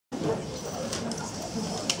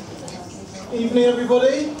Evening,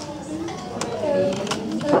 everybody.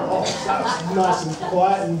 Oh, that was nice and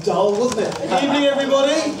quiet and dull, wasn't it? Evening,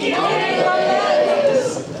 everybody.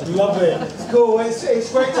 Lovely. Cool.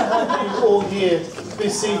 It's great to have you all here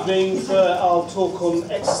this evening for our talk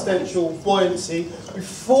on existential buoyancy.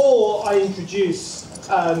 Before I introduce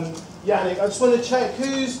Yannick, I just want to check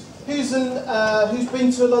who's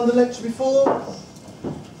been to a London lecture before.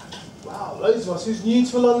 Wow, loads of us. Who's new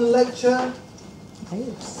to a London lecture?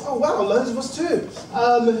 Oh wow, loads of us too.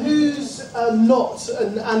 Who's not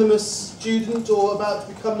an Animas student or about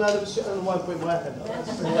to become an Animas student? I don't know why I'm putting my hand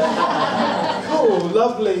up. Cool,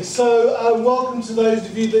 lovely. So welcome to those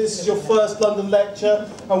of you that this is your first London lecture,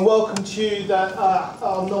 and welcome to you that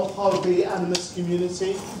are not part of the Animas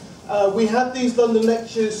community. We have these London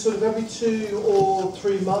lectures sort of every 2 or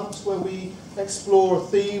 3 months where we explore a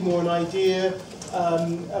theme or an idea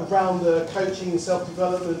around the coaching and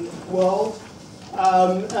self-development world.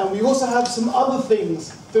 And we also have some other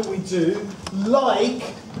things that we do, like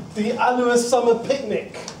the Animas Summer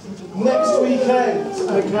Picnic next weekend.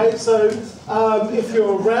 Okay, so if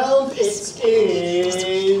you're around, it's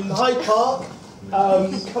in Hyde Park.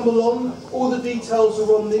 Come along. All the details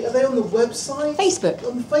are on the. Are they on the website? Facebook.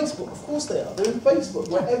 On Facebook, of course they are. They're on Facebook.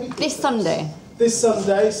 Where everything this Sunday. This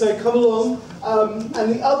Sunday. So come along.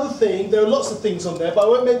 And the other thing, there are lots of things on there, but I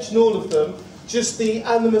won't mention all of them. Just the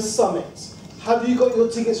Animas Summit. Have you got your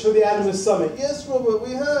tickets for the Animas Summit? Yes, Robert,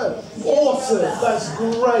 we have. Awesome, that's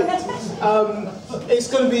great. It's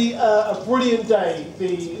going to be a brilliant day,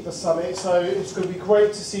 the summit, so it's going to be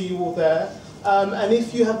great to see you all there. And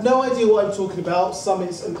if you have no idea what I'm talking about,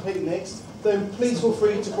 summits and picnics, then please feel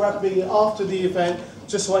free to grab me after the event,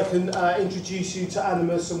 just so I can introduce you to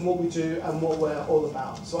Animas and what we do and what we're all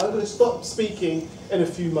about. So I'm going to stop speaking in a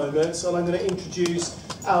few moments, and I'm going to introduce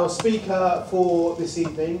our speaker for this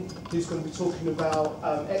evening, who's going to be talking about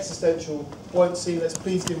existential buoyancy. Let's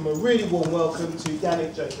please give him a really warm welcome to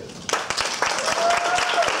Yannick Jacob.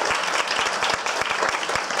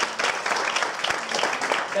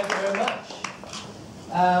 Thank you very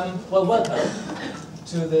much. Well, welcome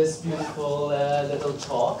to this beautiful little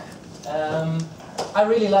talk. I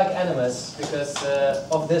really like Animas because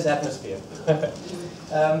of this atmosphere.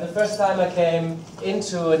 The first time I came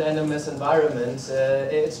into an Animas environment,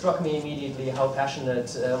 it struck me immediately how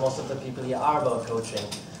passionate most of the people here are about coaching.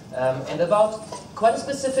 And about quite a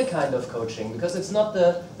specific kind of coaching, because it's not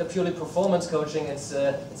the purely performance coaching, it's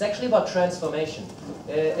actually about transformation.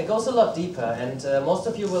 It goes a lot deeper, and most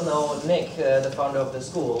of you will know Nick, the founder of the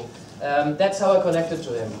school. That's how I connected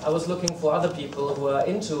to him. I was looking for other people who are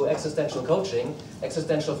into existential coaching,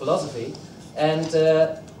 existential philosophy,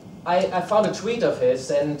 and I found a tweet of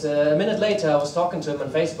his, and a minute later I was talking to him on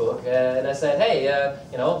Facebook, and I said, hey,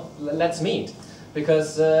 you know, let's meet.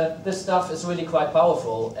 Because this stuff is really quite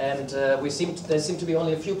powerful, and there seem to be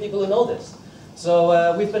only a few people who know this.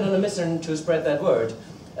 So we've been on a mission to spread that word.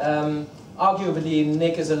 Arguably,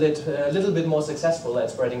 Nick is a little bit more successful at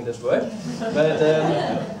spreading this word, but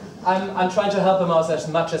I'm trying to help him out as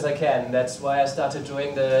much as I can. That's why I started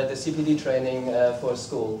doing the CPD training for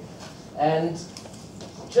school. And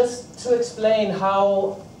just to explain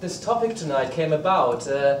how this topic tonight came about,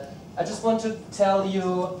 I just want to tell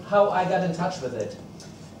you how I got in touch with it.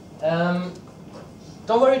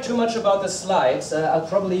 Don't worry too much about the slides. I'll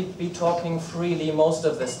probably be talking freely most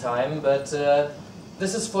of this time, but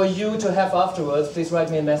this is for you to have afterwards. Please write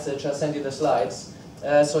me a message, I'll send you the slides.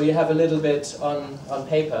 So you have a little bit on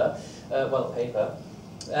paper, paper.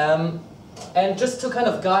 And just to kind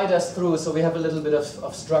of guide us through, so we have a little bit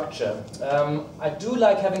of structure. I do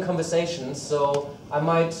like having conversations, so I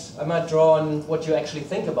might draw on what you actually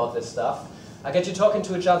think about this stuff. I get you talking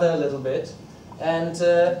to each other a little bit, and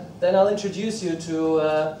then I'll introduce you to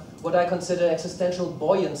what I consider existential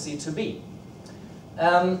buoyancy to be.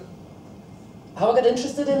 How I got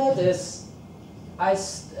interested in it is,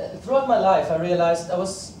 throughout my life I realized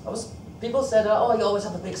people said, oh, you always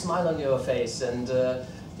have a big smile on your face, and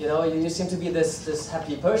you know, you seem to be this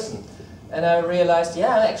happy person. And I realized,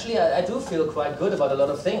 yeah, actually I do feel quite good about a lot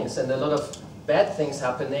of things, and a lot of bad things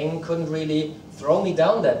happening couldn't really throw me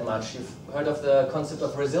down that much. You've heard of the concept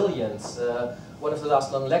of resilience. One of the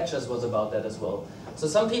last long lectures was about that as well. So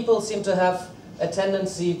some people seem to have a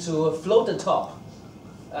tendency to float atop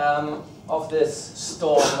of this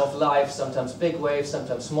storm of life, sometimes big waves,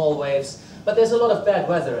 sometimes small waves, but there's a lot of bad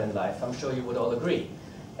weather in life, I'm sure you would all agree.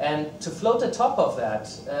 And to float atop of that,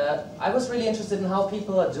 I was really interested in how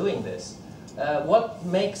people are doing this. What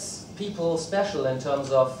makes people special in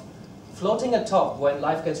terms of floating atop when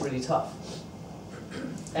life gets really tough?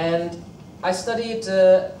 And I studied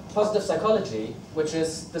positive psychology, which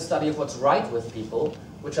is the study of what's right with people,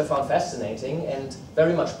 which I found fascinating and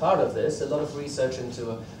very much part of this. A lot of research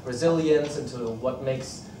into resilience, into what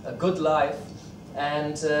makes a good life.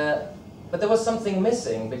 And, but there was something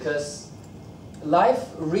missing, because life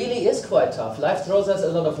really is quite tough. Life throws us a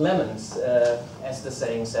lot of lemons, as the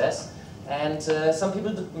saying says. And some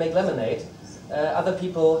people make lemonade, other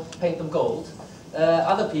people paint them gold,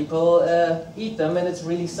 other people eat them and it's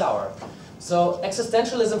really sour. So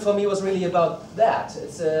existentialism for me was really about that.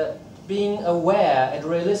 It's being aware and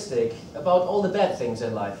realistic about all the bad things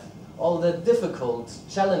in life, all the difficult,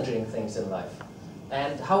 challenging things in life,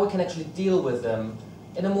 and how we can actually deal with them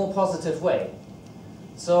in a more positive way.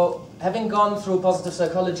 So, having gone through positive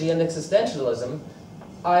psychology and existentialism,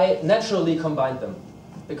 I naturally combined them,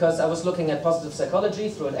 because I was looking at positive psychology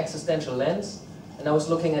through an existential lens, and I was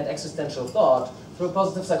looking at existential thought through a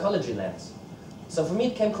positive psychology lens. So for me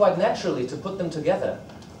it came quite naturally to put them together.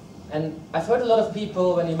 And I've heard a lot of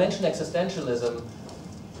people, when you mention existentialism,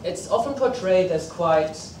 it's often portrayed as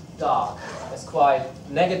quite dark, as quite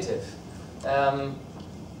negative.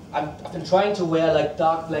 I've been trying to wear like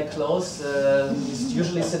dark black clothes.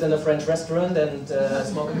 Usually sit in a French restaurant and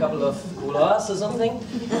smoke a couple of goulas or something.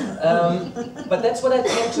 But that's what I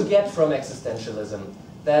tend to get from existentialism.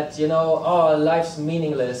 That, you know, oh, life's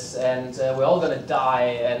meaningless and we're all going to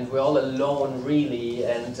die and we're all alone really,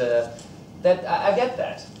 and that I get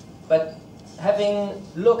that. But having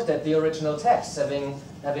looked at the original text,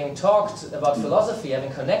 having talked about philosophy,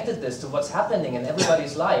 having connected this to what's happening in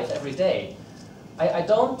everybody's life every day, I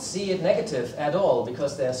don't see it negative at all,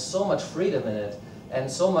 because there's so much freedom in it and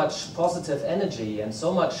so much positive energy and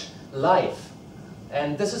so much life.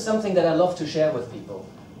 And this is something that I love to share with people,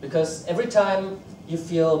 because every time you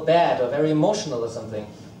feel bad or very emotional or something,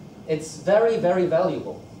 it's very, very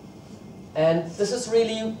valuable. And this is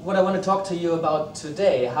really what I want to talk to you about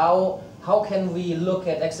today. How can we look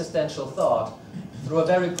at existential thought through a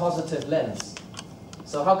very positive lens?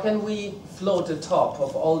 So how can we float atop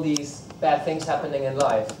of all these bad things happening in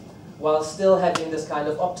life while still having this kind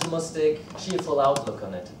of optimistic, cheerful outlook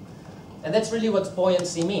on it? And that's really what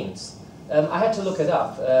buoyancy means. I had to look it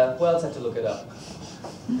up. Who else had to look it up?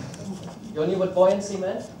 You knew what buoyancy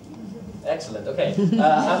meant? Excellent, okay.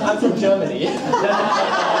 I'm from Germany.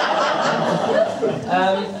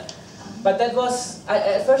 But that was,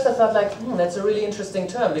 at first I thought like, that's a really interesting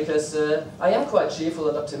term, because I am quite cheerful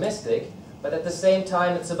and optimistic, but at the same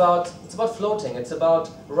time it's about floating, it's about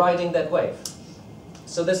riding that wave.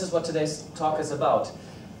 So this is what today's talk is about.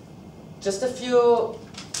 Just a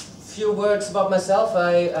few words about myself.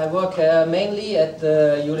 I work mainly at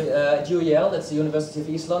UEL, that's the University of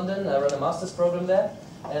East London. I run a master's program there,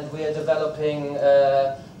 and we are developing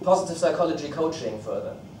positive psychology coaching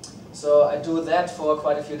further. So I do that for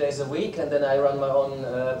quite a few days a week, and then I run my own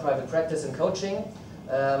private practice in coaching.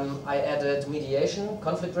 I added mediation,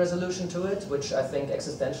 conflict resolution to it, which I think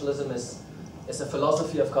existentialism is a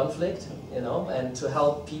philosophy of conflict, you know, and to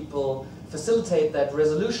help people facilitate that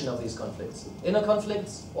resolution of these conflicts, inner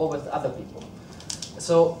conflicts or with other people.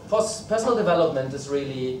 So personal development is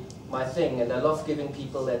really my thing, and I love giving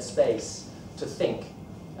people that space to think.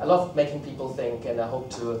 I love making people think, and I hope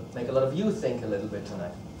to make a lot of you think a little bit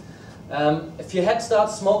tonight. If your head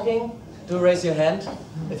starts smoking, do raise your hand.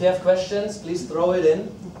 If you have questions, please throw it in.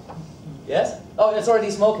 Yes? Oh, it's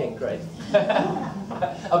already smoking. Great.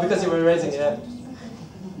 Oh, because you were raising your hand.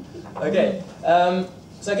 Okay.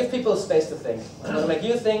 So I give people space to think. I'm going to make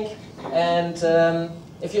you think. And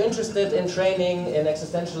if you're interested in training in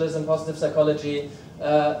existentialism, positive psychology,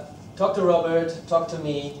 talk to Robert, talk to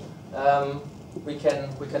me. We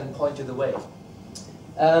can point you the way.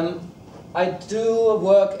 I do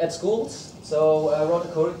work at schools, so I wrote a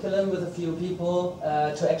curriculum with a few people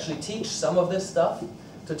to actually teach some of this stuff,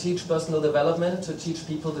 to teach personal development, to teach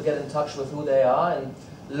people to get in touch with who they are and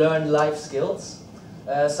learn life skills.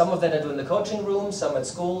 Some of that I do in the coaching room, some at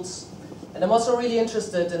schools. And I'm also really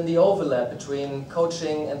interested in the overlap between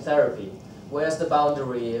coaching and therapy. Where's the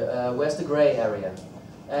boundary? Where's the gray area?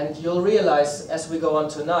 And you'll realize as we go on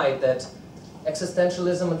tonight that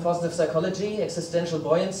existentialism and positive psychology, existential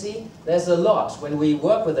buoyancy, there's a lot when we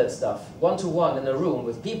work with that stuff, one-to-one in a room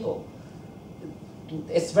with people.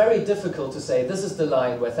 It's very difficult to say this is the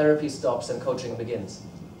line where therapy stops and coaching begins.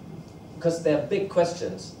 Because they're big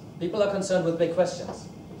questions. People are concerned with big questions.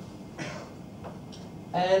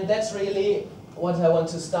 And that's really what I want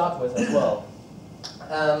to start with as well.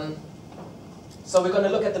 So we're going to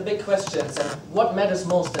look at the big questions and what matters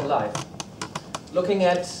most in life. Looking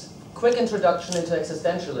at quick introduction into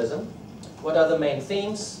existentialism, what are the main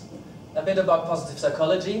themes, a bit about positive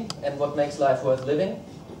psychology and what makes life worth living,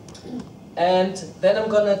 And then I'm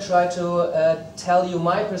going to try to tell you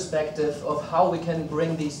my perspective of how we can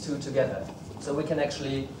bring these two together, so we can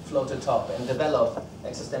actually float atop and develop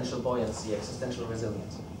existential buoyancy, existential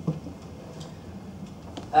resilience.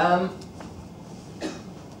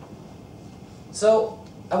 So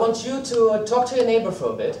I want you to talk to your neighbor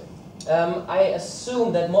for a bit. I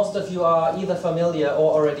assume that most of you are either familiar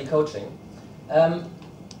or already coaching.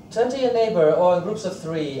 Turn to your neighbor or in groups of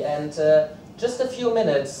 3 and just a few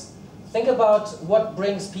minutes, think about what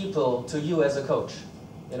brings people to you as a coach.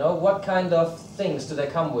 You know, what kind of things do they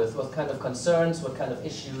come with? What kind of concerns? What kind of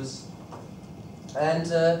issues? And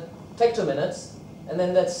take 2 minutes, and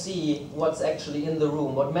then let's see what's actually in the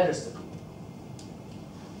room, what matters to people.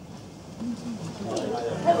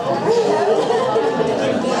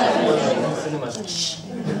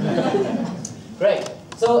 Great.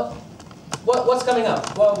 So, what's coming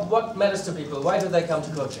up? Well, what matters to people? Why do they come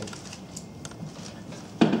to coaching?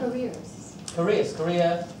 Careers. Careers,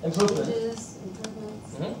 career improvement. Changes,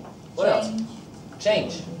 improvements. Mm-hmm. What else?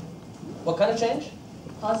 Change. What kind of change?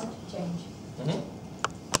 Positive change. Mm-hmm.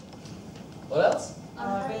 What else?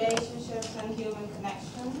 Relationships and human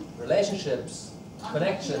connection. Relationships,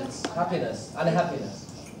 connections, happiness, unhappiness.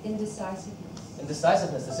 Indecisiveness.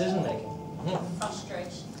 Indecisiveness, decision making. Mm-hmm.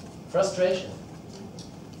 Frustration. Frustration.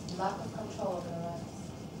 Lack of control over their lives.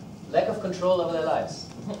 Lack of control over their lives.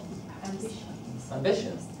 Ambition.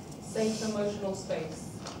 Ambition. Safe emotional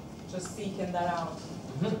space, just seeking that out.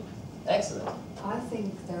 Mm-hmm. Excellent. I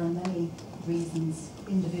think there are many reasons,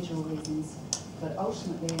 individual reasons, but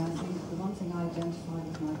ultimately I think the one thing I identify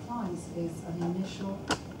with my clients is an initial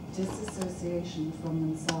disassociation from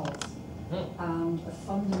themselves and a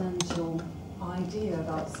fundamental idea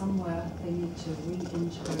about somewhere they need to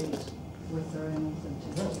reintegrate with their own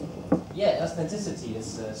authenticity. Yeah, authenticity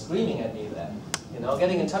is screaming at me there. You know,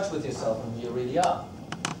 getting in touch with yourself and who you really are.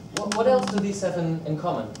 What else do these have in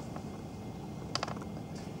common?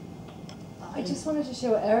 I just wanted to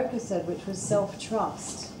share what Erica said, which was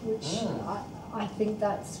self-trust, which I think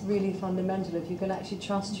that's really fundamental. If you can actually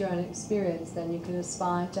trust your own experience, then you can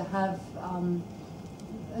aspire to have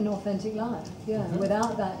an authentic life. Yeah.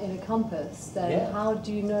 Without that inner compass, then how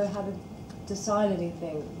do you know how to decide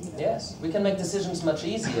anything? You know? Yes, we can make decisions much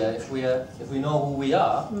easier if we know who we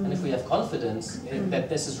are and if we have confidence that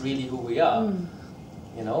this is really who we are.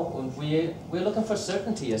 You know, and we're looking for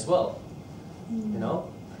certainty as well. You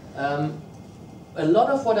know, a lot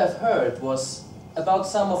of what I've heard was about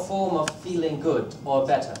some form of feeling good or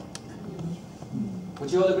better.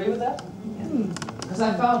 Would you all agree with that? Because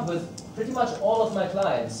I found with pretty much all of my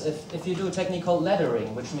clients, if you do a technique called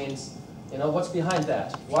laddering, which means, you know, what's behind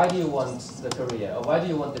that? Why do you want the career? Or why do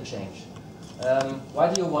you want the change?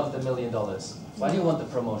 Why do you want the $1 million? Why do you want the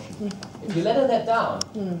promotion? If you ladder that down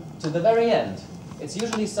to the very end, it's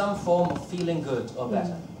usually some form of feeling good or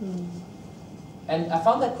better. And I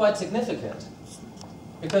found that quite significant,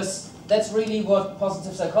 because that's really what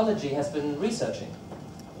positive psychology has been researching.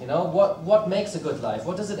 You know, what makes a good life?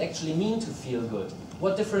 What does it actually mean to feel good?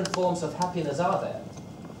 What different forms of happiness are there?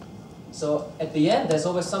 So at the end, there's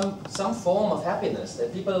always some form of happiness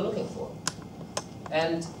that people are looking for.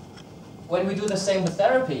 And when we do the same with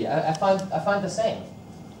therapy, I find the same.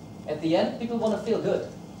 At the end, people want to feel good.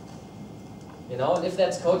 You know, and if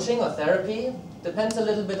that's coaching or therapy, depends a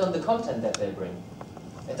little bit on the content that they bring.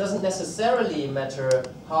 It doesn't necessarily matter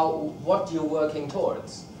what you're working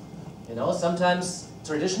towards. You know, sometimes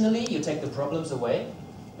traditionally you take the problems away,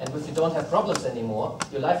 and if you don't have problems anymore,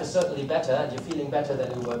 your life is certainly better and you're feeling better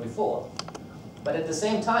than you were before. But at the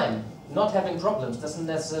same time, not having problems doesn't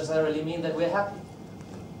necessarily mean that we're happy.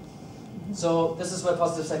 So this is where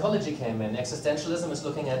positive psychology came in. Existentialism is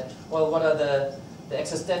looking at, well, what are the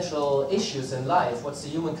existential issues in life? What's the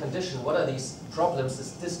human condition? What are these problems,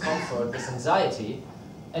 this discomfort, this anxiety?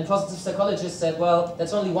 And positive psychologists said, well,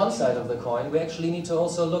 that's only one side of the coin. We actually need to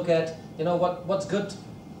also look at, you know, what's good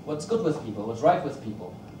with people, what's right with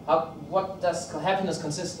people. What does happiness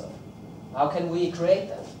consist of? How can we create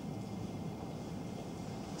that?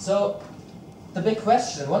 So the big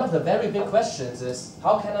question, one of the very big questions is,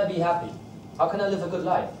 how can I be happy? How can I live a good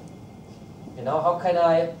life? You know, how can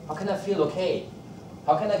I feel okay?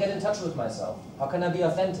 How can I get in touch with myself? How can I be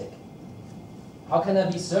authentic? How can I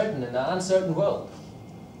be certain in an uncertain world?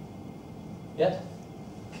 Yeah?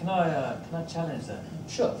 Can I challenge that?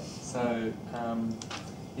 Sure. So,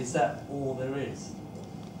 is that all there is?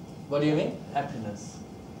 What do you mean? Happiness.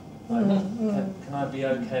 Like, can I be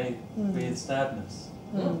okay with sadness?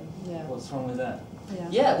 Yeah. What's wrong with that?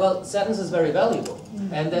 Yeah, well, sadness is very valuable.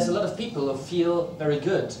 And there's a lot of people who feel very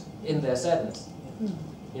good in their sadness.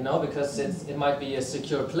 You know, because it might be a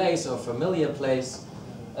secure place or familiar place.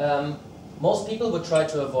 Most people would try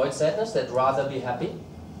to avoid sadness, they'd rather be happy.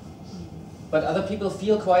 But other people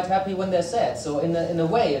feel quite happy when they're sad. So in a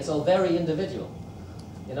way, it's all very individual.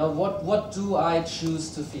 You know, what do I choose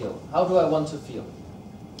to feel? How do I want to feel?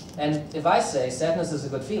 And if I say sadness is a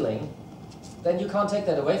good feeling, then you can't take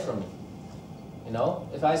that away from me. You know,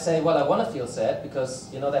 if I say, well, I want to feel sad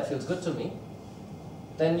because, you know, that feels good to me,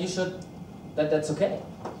 then you should, that's okay.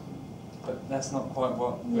 But that's not quite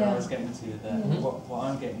where I was getting to there. What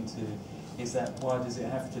I'm getting to is that why does it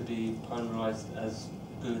have to be polarized as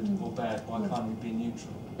good or bad? Why can't it be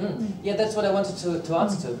neutral? Yeah, that's what I wanted to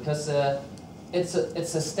answer to, because it's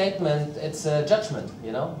a statement, it's a judgment,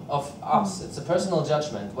 you know, of us. It's a personal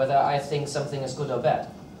judgment whether I think something is good or bad.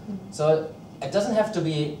 So it doesn't have to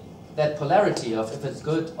be that polarity of if it's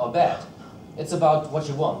good or bad. It's about what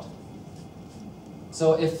you want.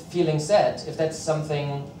 So if feeling sad, if that's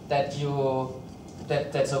something that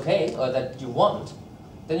that's okay or that you want,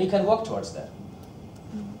 then you can work towards that.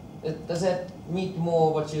 Does that meet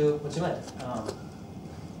more what you meant?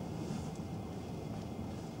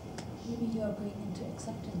 Maybe you're going into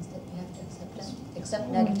acceptance, that we have to accept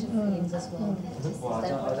negative feelings as well. Well,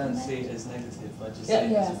 I don't see it as negative. I just see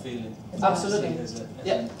it as a feeling. Absolutely. I see it as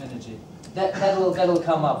an energy. That'll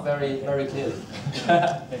come up very clearly.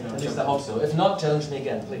 At least I hope so. If not, challenge me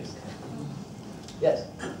again, please. Yes.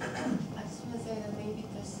 I just want to say that maybe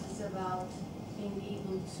this is about being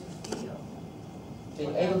able to feel.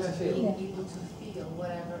 Being able to feel. Being able to feel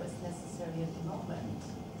whatever is necessary at the moment.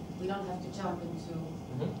 We don't have to jump into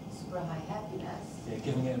super high happiness. Yeah,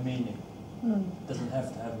 giving it a meaning. Doesn't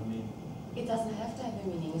have to have a meaning. It doesn't have to have a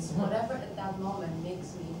meaning. It's whatever at that moment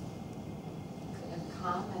makes me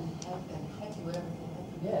calm and happy, whatever the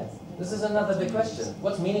happy Yes. This is another big question.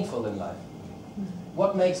 What's meaningful in life?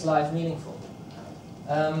 What makes life meaningful?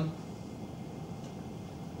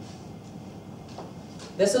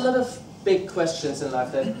 There's a lot of big questions in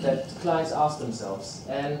life that clients ask themselves,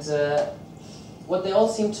 and what they all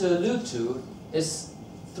seem to allude to is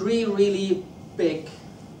three really big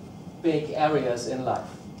areas in life.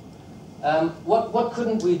 What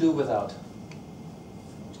couldn't we do without?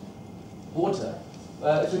 Water.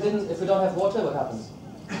 If we don't have water, what happens?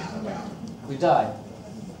 We die.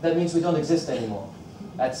 That means we don't exist anymore.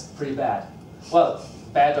 That's pretty bad. Well,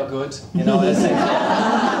 bad or good, you know.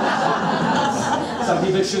 Some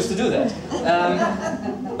people choose to do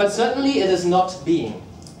that. But certainly it is not being.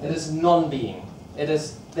 It is non-being. It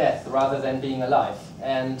is death rather than being alive.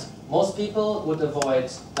 And most people would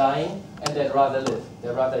avoid dying, and they'd rather live.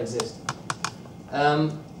 They'd rather exist.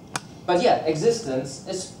 But yeah, existence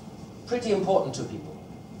is pretty important to people.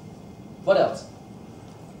 What else?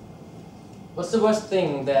 What's the worst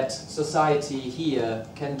thing that society here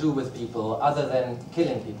can do with people other than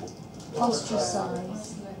killing people?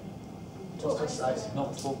 Ostracize. Ostracize.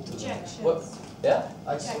 Not talk to them. What? Yeah?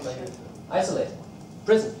 Isolate.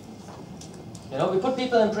 Prison. You know, we put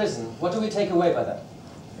people in prison. What do we take away by that?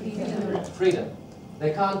 Freedom. Freedom.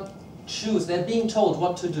 They can't choose. They're being told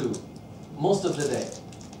what to do most of the day.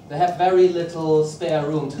 They have very little spare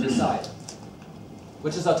room to decide,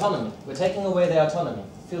 which is autonomy. We're taking away their autonomy.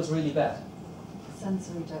 It feels really bad.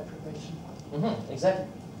 Sensory deprivation. Exactly.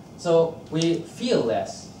 So we feel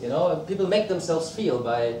less. You know, people make themselves feel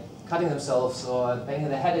by cutting themselves or banging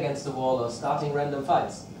their head against the wall or starting random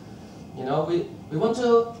fights. You know, we want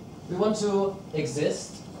to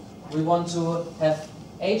exist. We want to have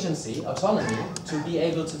agency, autonomy, to be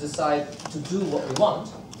able to decide to do what we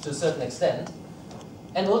want to a certain extent,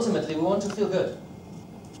 and ultimately we want to feel good.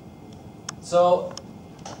 So,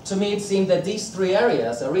 to me it seemed that these three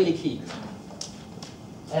areas are really key.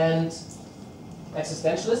 And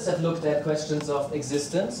existentialists have looked at questions of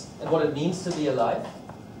existence and what it means to be alive.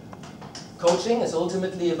 Coaching is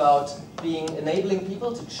ultimately about enabling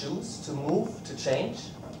people to choose, to move, to change,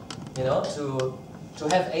 you know, to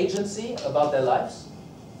have agency about their lives.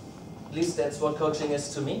 At least that's what coaching is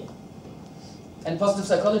to me. And positive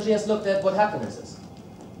psychology has looked at what happiness is.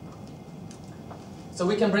 So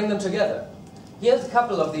we can bring them together. Here's a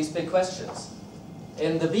couple of these big questions.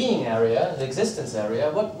 In the being area, the existence area,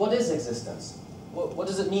 what is existence? What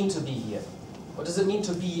does it mean to be here? What does it mean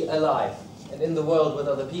to be alive and in the world with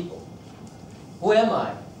other people? Who am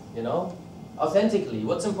I? You know, authentically,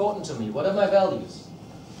 what's important to me? What are my values?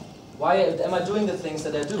 Why am I doing the things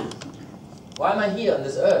that I do? Why am I here on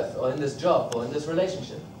this earth, or in this job, or in this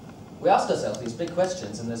relationship? We ask ourselves these big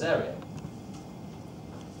questions in this area.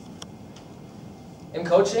 In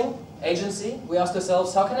coaching, agency, we ask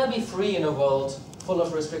ourselves, how can I be free in a world full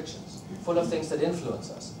of restrictions, full of things that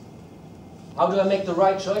influence us? How do I make the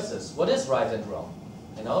right choices? What is right and wrong?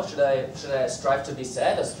 You know, should I strive to be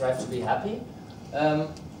sad or strive to be happy?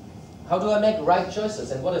 How do I make right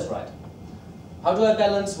choices, and what is right? How do I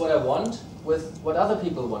balance what I want with what other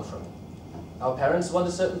people want from me? Our parents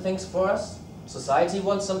want certain things for us. Society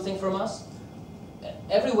wants something from us.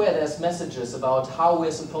 Everywhere there's messages about how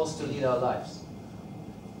we're supposed to lead our lives.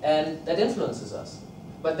 And that influences us.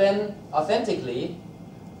 But then, authentically,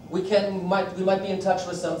 we might be in touch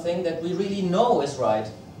with something that we really know is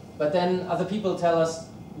right, but then other people tell us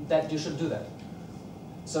that you should do that.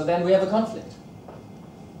 So then we have a conflict.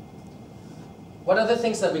 What are the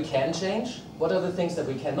things that we can change? What are the things that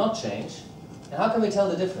we cannot change? And how can we tell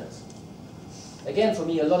the difference? Again, for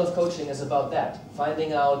me, a lot of coaching is about that.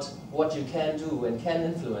 Finding out what you can do and can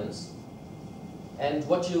influence, and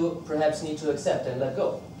what you perhaps need to accept and let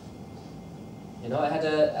go. You know, I had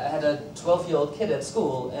a 12-year-old kid at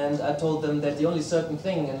school, and I told them that the only certain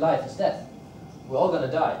thing in life is death. We're all going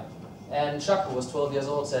to die. And Chuck, who was 12 years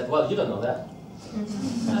old, said, well, you don't know that.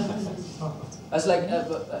 I was like,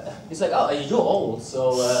 he's like, oh, you're old,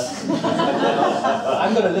 so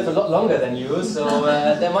I'm going to live a lot longer than you, so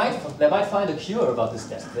they might find a cure about this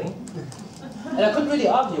death thing. And I couldn't really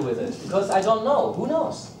argue with it, because I don't know. Who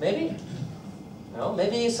knows? Maybe. You know,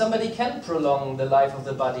 maybe somebody can prolong the life of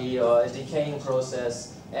the body or a decaying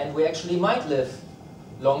process, and we actually might live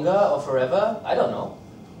longer or forever. I don't know.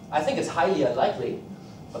 I think it's highly unlikely,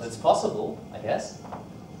 but it's possible, I guess.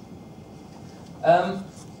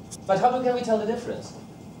 But how can we tell the difference?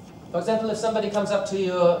 For example, if somebody comes up to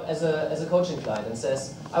you as a coaching client and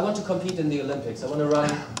says, I want to compete in the Olympics, I want to run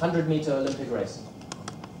a 100-meter Olympic race.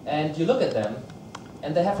 And you look at them,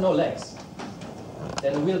 and they have no legs.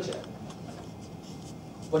 They're in a wheelchair.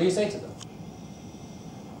 What do you say to them?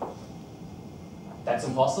 That's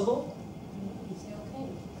impossible? You say,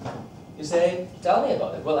 okay. You say, tell me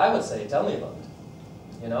about it. Well, I would say, tell me about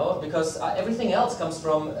it. You know, because everything else comes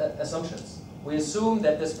from assumptions. We assume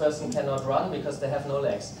that this person cannot run because they have no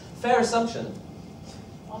legs. Fair assumption.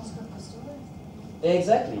 Oscar Pistorius.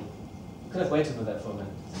 Exactly. Could have waited for that for a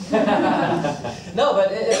minute. No,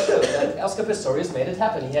 but it's true. Oscar Pistorius made it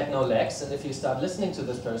happen. He had no legs, and if you start listening to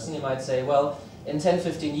this person, you might say, well, in 10,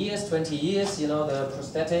 15 years, 20 years, you know, the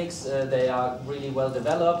prosthetics, they are really well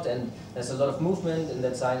developed, and there's a lot of movement in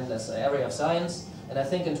that area of science. And I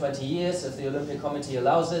think in 20 years, if the Olympic Committee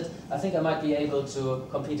allows it, I think I might be able to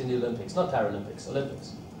compete in the Olympics. Not Paralympics,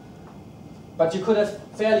 Olympics. But you could have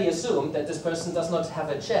fairly assumed that this person does not have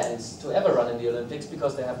a chance to ever run in the Olympics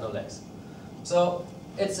because they have no legs. So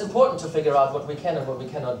it's important to figure out what we can and what we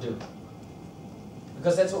cannot do.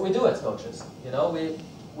 Because that's what we do as coaches. You know,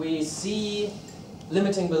 we see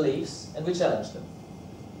limiting beliefs and we challenge them.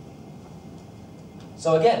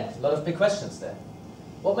 So again, a lot of big questions there.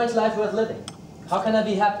 What makes life worth living? How can I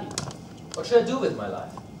be happy? What should I do with my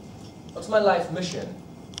life? What's my life mission?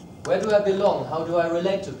 Where do I belong? How do I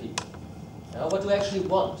relate to people? You know, what do I actually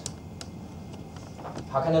want?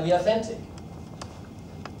 How can I be authentic?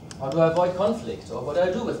 How do I avoid conflict? Or what do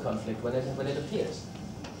I do with conflict when it appears?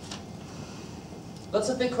 Lots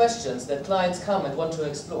of big questions that clients come and want to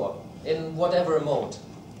explore in whatever mode.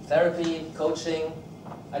 Therapy, coaching,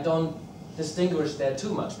 I don't distinguish there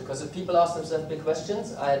too much, because if people ask themselves big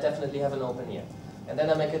questions, I definitely have an open ear. And then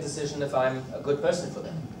I make a decision if I'm a good person for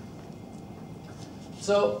them.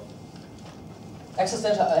 So,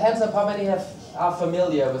 existential, hands up, how many are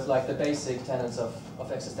familiar with like the basic tenets of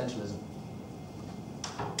existentialism?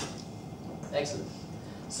 Excellent.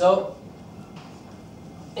 So,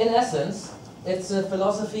 in essence, it's a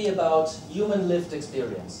philosophy about human lived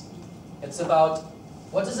experience. It's about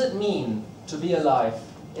what does it mean to be alive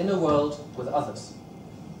in a world with others.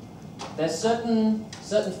 There's certain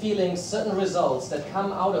feelings, certain results that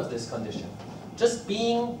come out of this condition. Just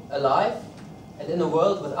being alive and in a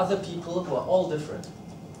world with other people who are all different.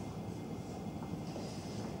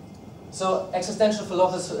 So existential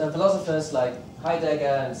philosophers like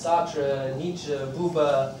Heidegger and Sartre, Nietzsche,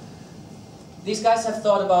 Buber, these guys have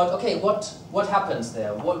thought about, okay, what happens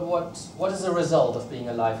there? What is the result of being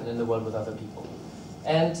alive and in the world with other people?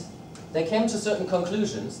 And they came to certain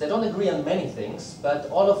conclusions. They don't agree on many things, but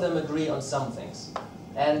all of them agree on some things.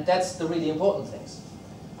 And that's the really important things.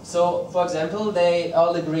 So, for example, they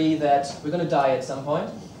all agree that we're going to die at some point,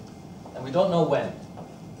 and we don't know when.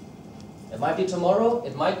 It might be tomorrow,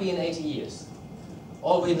 it might be in 80 years.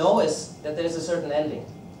 All we know is that there's a certain ending.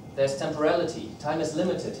 There's temporality. Time is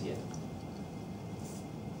limited here.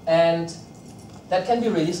 And that can be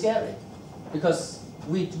really scary, because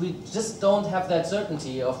we just don't have that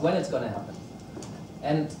certainty of when it's going to happen.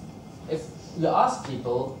 And if you ask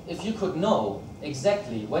people, if you could know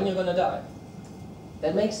exactly when you're going to die,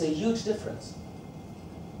 that makes a huge difference.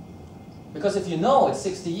 Because if you know it's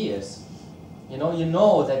 60 years, you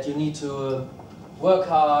know that you need to work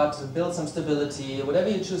hard, build some stability, whatever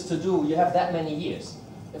you choose to do, you have that many years.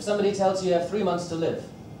 If somebody tells you have 3 months to live,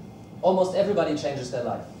 almost everybody changes their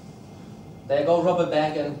life. They go rob a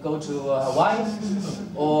bank and go to Hawaii,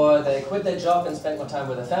 or they quit their job and spend more time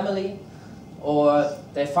with their family, or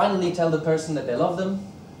they finally tell the person that they love them.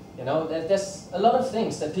 You know, there's a lot of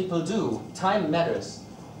things that people do. Time matters.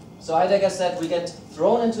 So like I said, we get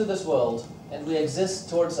thrown into this world and we exist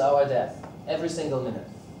towards our death every single minute.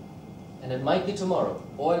 And it might be tomorrow,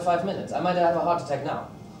 or in 5 minutes. I might have a heart attack now.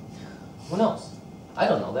 Who knows? I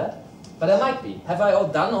don't know that. But I might be. Have I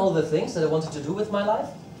done all the things that I wanted to do with my life?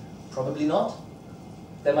 Probably not.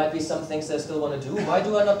 There might be some things that I still want to do. Why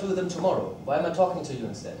do I not do them tomorrow? Why am I talking to you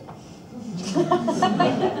instead? You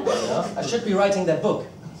know? I should be writing that book.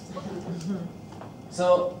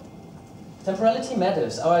 So, temporality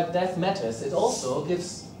matters. Our death matters. It also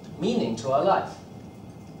gives meaning to our life.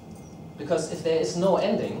 Because if there is no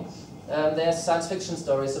ending, there's science fiction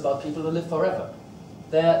stories about people who live forever.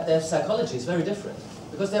 Their psychology is very different.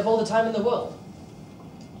 Because they have all the time in the world.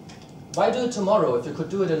 Why do it tomorrow if you could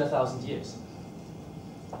do it in 1,000 years?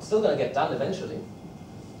 It's still going to get done eventually.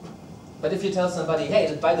 But if you tell somebody,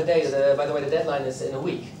 hey, by the way, the deadline is in a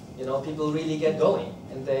week, you know, people really get going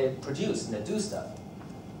and they produce and they do stuff.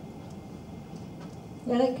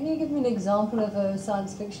 Yannick, can you give me an example of a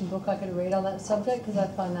science fiction book I could read on that subject? Because I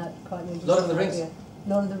find that quite interesting. Lord of the Rings.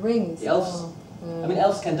 Lord of the Rings. The elves. Oh, yeah. I mean,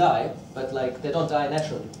 elves can die, but like they don't die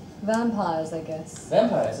naturally. Vampires, I guess.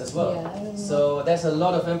 Vampires as well. Yeah, so there's a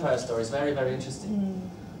lot of vampire stories, very, very interesting.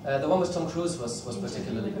 The one with Tom Cruise was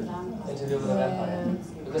particularly good. Interview with a Vampire.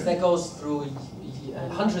 Because that goes through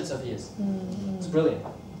hundreds of years. It's brilliant.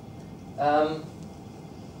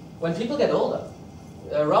 When people get older,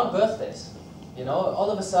 around birthdays, you know,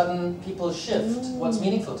 all of a sudden people shift what's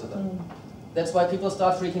meaningful to them. That's why people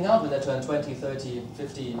start freaking out when they turn 20, 30,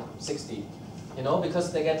 50, 60. You know,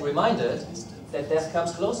 because they get reminded that death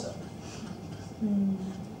comes closer.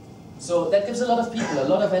 So that gives a lot of people a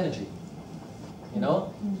lot of energy. You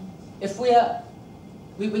know? If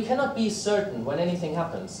we cannot be certain when anything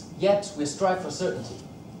happens, yet we strive for certainty.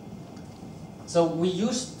 So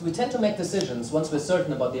we tend to make decisions once we're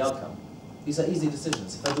certain about the outcome. These are easy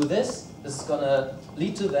decisions. If I do this, this is going to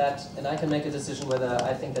lead to that, and I can make a decision whether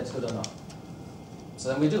I think that's good or not. So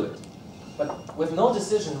then we do it. But with no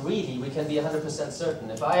decision, really, we can be 100% certain.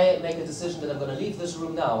 If I make a decision that I'm going to leave this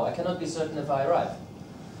room now, I cannot be certain if I arrive.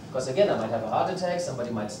 Because again, I might have a heart attack, somebody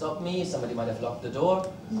might stop me, somebody might have locked the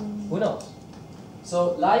door. Who knows?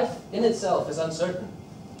 So life in itself is uncertain.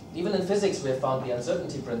 Even in physics, we have found the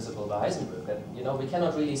uncertainty principle by Heisenberg. That, you know, we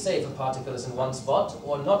cannot really say if a particle is in one spot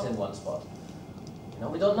or not in one spot. You know,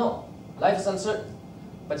 we don't know. Life is uncertain.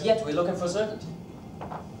 But yet, we're looking for certainty.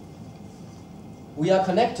 We are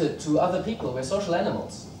connected to other people. We're social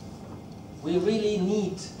animals. We really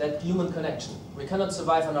need that human connection. We cannot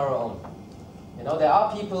survive on our own. You know, there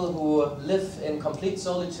are people who live in complete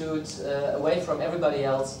solitude, away from everybody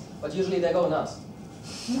else, but usually they go nuts.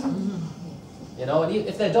 You know, and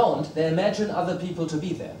if they don't, they imagine other people to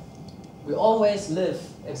be there. We always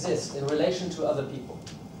exist in relation to other people.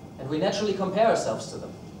 And we naturally compare ourselves to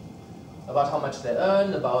them. About how much they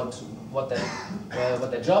earn, about what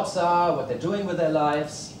their jobs are, what they're doing with their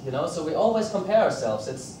lives. You know, so we always compare ourselves.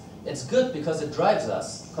 It's good because it drives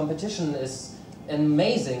us. Competition is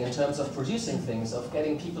amazing in terms of producing things, of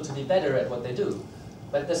getting people to be better at what they do.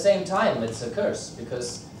 But at the same time, it's a curse,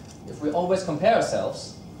 because if we always compare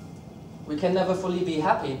ourselves, we can never fully be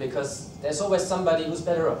happy, because there's always somebody who's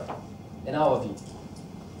better off, in our view.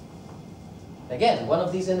 Again, one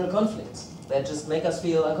of these inner conflicts that just make us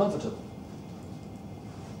feel uncomfortable.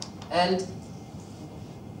 And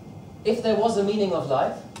if there was a meaning of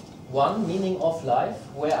life, one meaning of life,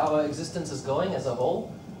 where our existence is going as a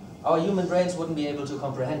whole, our human brains wouldn't be able to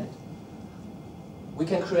comprehend it. We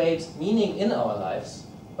can create meaning in our lives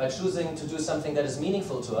by choosing to do something that is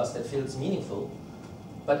meaningful to us, that feels meaningful.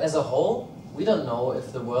 But as a whole, we don't know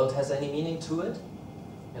if the world has any meaning to it.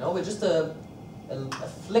 You know, we're just a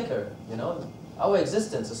flicker, you know. Our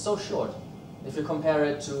existence is so short if you compare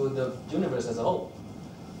it to the universe as a whole.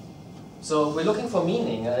 So we're looking for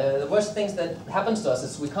meaning. The worst things that happens to us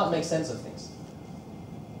is we can't make sense of things.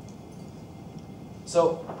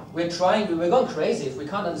 So we're going crazy if we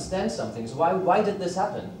can't understand something. So why did this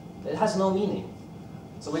happen? It has no meaning.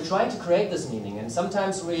 So we're trying to create this meaning, and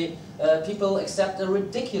sometimes people accept a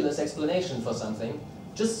ridiculous explanation for something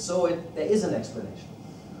just so there is an explanation.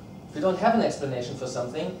 If we don't have an explanation for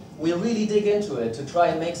something, we really dig into it to try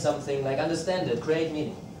and make something, like understand it, create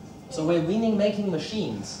meaning. So we're meaning-making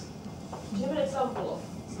machines. Do you have an example of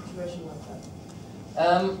a situation like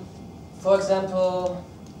that? For example,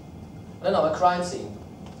 I don't know, a crime scene.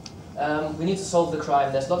 We need to solve the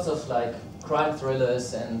crime. There's lots of like crime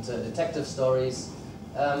thrillers and detective stories.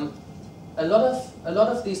 A lot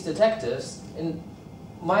of these detectives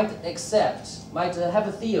might have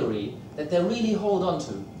a theory that they really hold on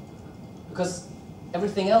to, because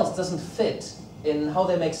everything else doesn't fit in how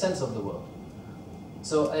they make sense of the world.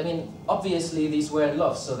 So, I mean, obviously these were in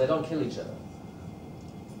love, so they don't kill each other.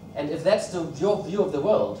 And if that's your view of the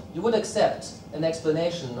world, you would accept an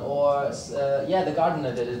explanation, or, yeah, the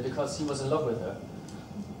gardener did it because he was in love with her.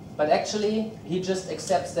 But actually, he just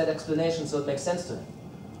accepts that explanation so it makes sense to him.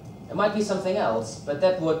 It might be something else, but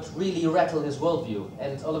that would really rattle his worldview,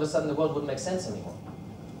 and all of a sudden the world wouldn't make sense anymore.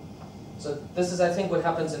 So this is, I think, what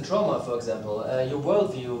happens in trauma, for example. Your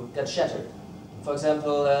worldview gets shattered. For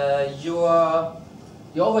example,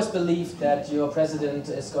 you always believe that your president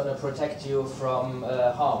is going to protect you from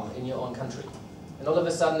harm in your own country. And all of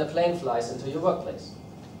a sudden a plane flies into your workplace.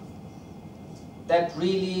 That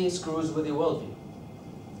really screws with your worldview.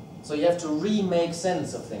 So you have to remake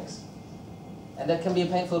sense of things. And that can be a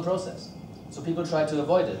painful process. So people try to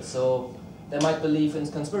avoid it. So they might believe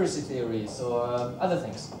in conspiracy theories or other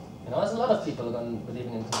things. You know, there's a lot of people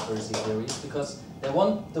believing in conspiracy theories because they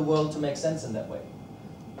want the world to make sense in that way.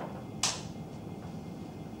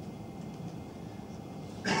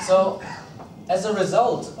 So, as a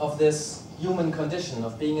result of this human condition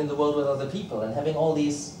of being in the world with other people and having all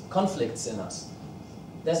these conflicts in us,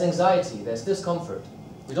 there's anxiety, there's discomfort.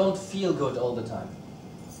 We don't feel good all the time.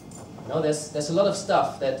 You know, there's a lot of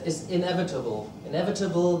stuff that is inevitable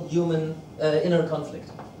human inner conflict.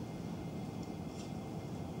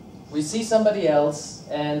 We see somebody else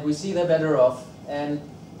and we see they're better off, and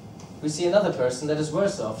we see another person that is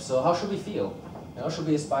worse off. So how should we feel? You know, should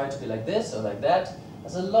we aspire to be like this or like that?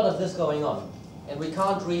 There's a lot of this going on, and we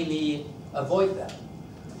can't really avoid that.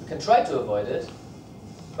 We can try to avoid it,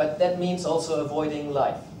 but that means also avoiding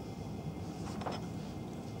life.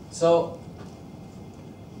 So,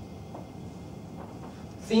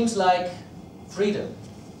 themes like freedom,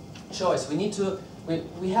 choice, we need to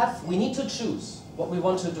choose what we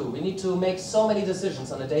want to do. We need to make so many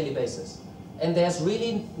decisions on a daily basis. And there's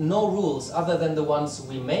really no rules other than the ones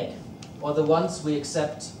we make or the ones we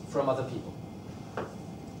accept from other people.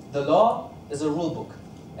 The law is a rule book,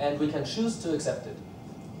 and we can choose to accept it.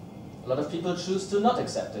 A lot of people choose to not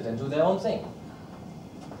accept it and do their own thing.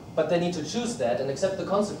 But they need to choose that and accept the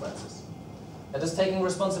consequences. That is taking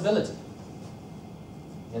responsibility.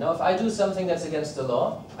 You know, if I do something that's against the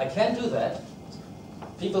law, I can do that.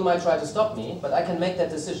 People might try to stop me, but I can make that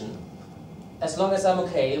decision as long as I'm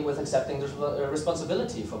okay with accepting the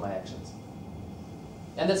responsibility for my actions.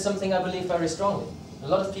 And that's something I believe very strongly. A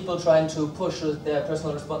lot of people trying to push their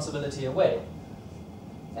personal responsibility away.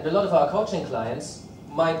 And a lot of our coaching clients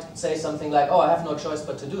might say something like, oh, I have no choice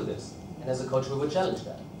but to do this. And as a coach, we would challenge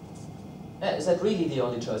that. Yeah, is that really the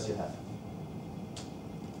only choice you have?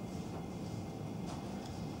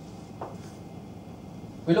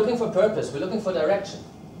 We're looking for purpose, we're looking for direction.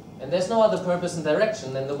 And there's no other purpose and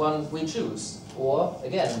direction than the one we choose, or,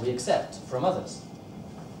 again, we accept from others.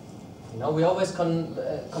 You know, we always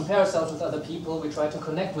compare ourselves with other people, we try to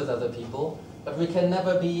connect with other people, but we can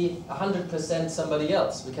never be 100% somebody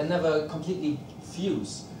else. We can never completely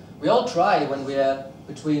fuse. We all try when we're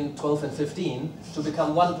between 12 and 15 to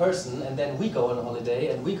become one person, and then we go on a holiday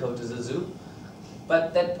and we go to the zoo.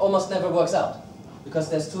 But that almost never works out, because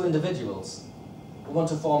there's two individuals who want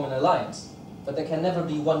to form an alliance, but there can never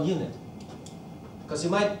be one unit. Because you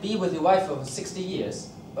might be with your wife for 60 years,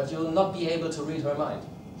 but you'll not be able to read her mind.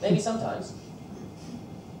 Maybe sometimes.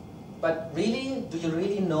 But really, do you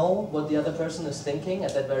really know what the other person is thinking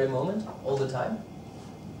at that very moment, all the time?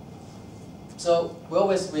 So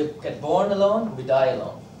we get born alone, we die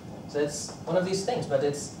alone. So it's one of these things, but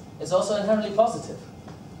it's also inherently positive.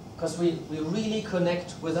 Because we really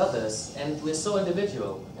connect with others, and we're so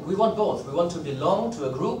individual. And we want both. We want to belong to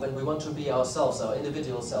a group, and we want to be ourselves, our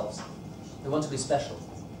individual selves. We want to be special,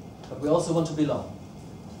 but we also want to belong.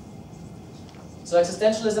 So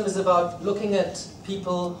existentialism is about looking at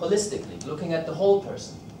people holistically, looking at the whole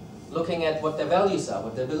person, looking at what their values are,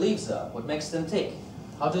 what their beliefs are, what makes them tick.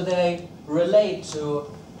 How do they relate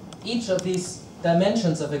to each of these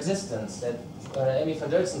dimensions of existence that Amy van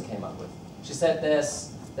Dirksen came up with? She said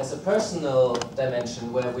there's a personal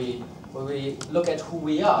dimension where we look at who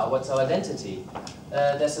we are, what's our identity.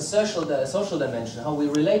 There's a social dimension, how we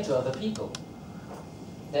relate to other people.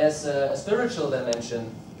 There's a spiritual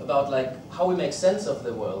dimension about like how we make sense of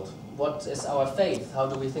the world. What is our faith? How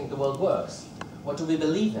do we think the world works? What do we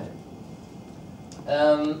believe in?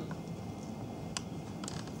 I'm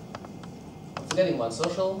forgetting one.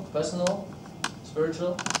 Social, personal,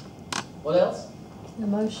 spiritual. What else?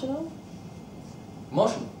 Emotional?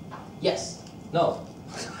 Emotional. Yes. No.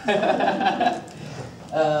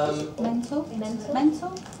 Mental?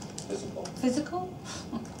 Mental? Physical?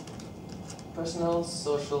 Personal,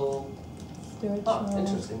 social. Spiritual. Ah,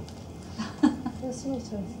 interesting. Personal,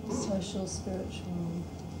 social, spiritual.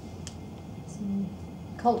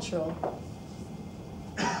 Cultural.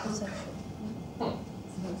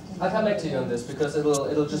 I'll come back to you on this because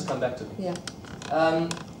it'll just come back to me. Yeah.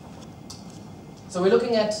 So we're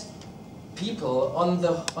looking at people on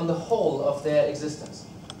the whole of their existence,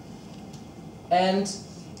 and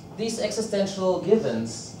these existential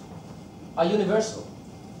givens are universal.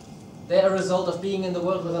 They're a result of being in the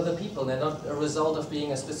world with other people. They're not a result of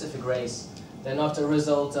being a specific race. They're not a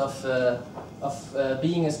result of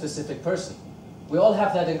being a specific person. We all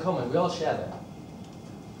have that in common. We all share that.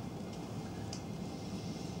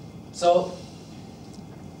 So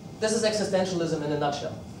this is existentialism in a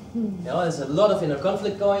nutshell. You know, there's a lot of inner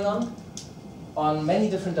conflict going on many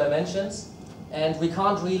different dimensions, and we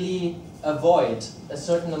can't really avoid a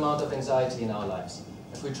certain amount of anxiety in our lives.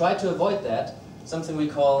 If we try to avoid that, something we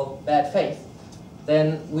call bad faith,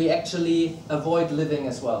 then we actually avoid living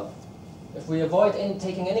as well. If we avoid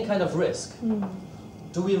taking any kind of risk,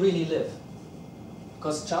 do we really live?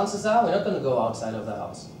 Because chances are we're not going to go outside of the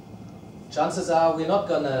house. Chances are we're not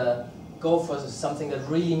going to go for something that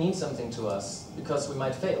really means something to us because we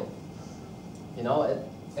might fail. You know,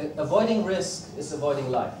 avoiding risk is avoiding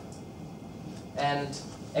life. And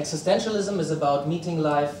existentialism is about meeting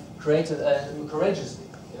life courageously,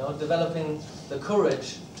 you know, developing the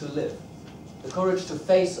courage to live, the courage to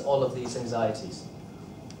face all of these anxieties,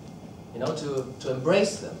 you know, to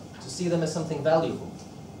embrace them, to see them as something valuable.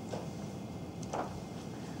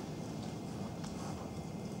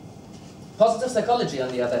 Positive psychology,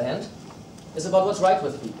 on the other hand, is about what's right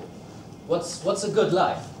with people. What's a good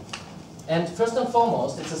life? And first and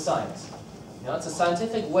foremost, it's a science. You know, it's a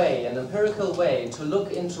scientific way, an empirical way to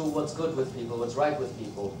look into what's good with people, what's right with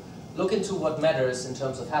people. Look into what matters in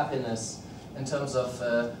terms of happiness, in terms of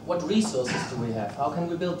what resources do we have, how can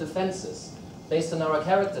we build defenses based on our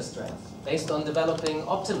character strength, based on developing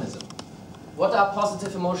optimism. What are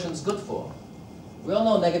positive emotions good for? We all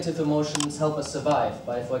know negative emotions help us survive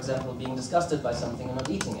by, for example, being disgusted by something and not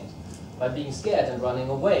eating it, by being scared and running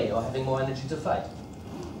away or having more energy to fight.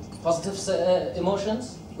 Positive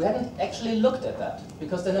emotions, we haven't actually looked at that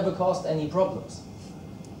because they never caused any problems.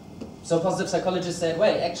 So positive psychologists said,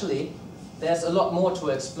 wait, actually, there's a lot more to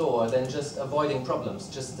explore than just avoiding problems,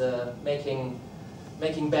 just making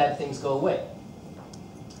bad things go away.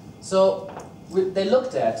 So they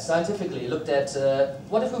scientifically looked at,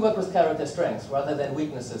 what if we work with character strengths rather than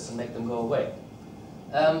weaknesses and make them go away?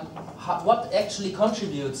 What actually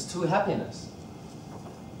contributes to happiness?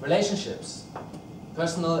 Relationships, a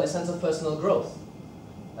sense of personal growth,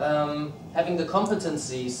 having the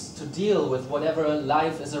competencies to deal with whatever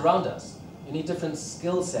life is around us. You need different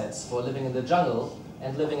skill sets for living in the jungle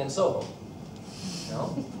and living in Soho. You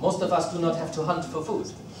know? Most of us do not have to hunt for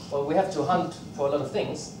food. Well, we have to hunt for a lot of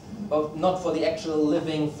things, but not for the actual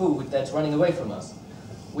living food that's running away from us.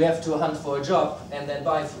 We have to hunt for a job and then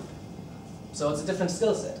buy food. So it's a different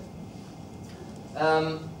skill set.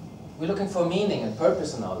 We're looking for meaning and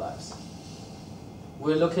purpose in our lives.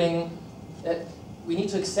 We're looking at, we need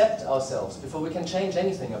to accept ourselves before we can change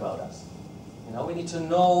anything about us. You know, we need to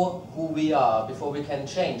know who we are before we can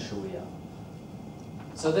change who we are.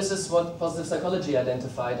 So this is what positive psychology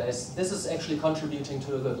identified as, this is actually contributing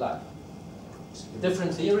to a good life.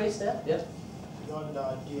 Different theories there? Yeah? Regarding the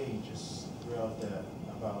idea you just threw out there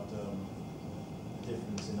about the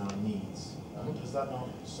difference in our needs, does that not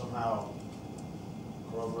somehow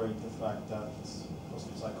corroborate the fact that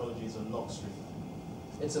positive psychology is a luxury?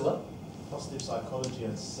 It's a what? Positive psychology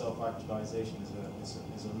and self-actualization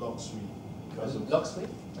is a luxury. Because of luxury?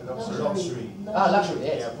 Luxury. Ah, luxury,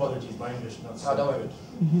 yes. Yeah, apologies, my English not so don't good.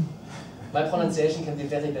 My pronunciation can be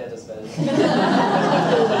very bad as well.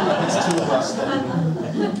 It's too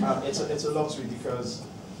rusty. It's a luxury because,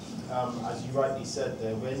 as you rightly said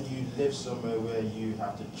there, when you live somewhere where you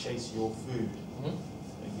have to chase your food,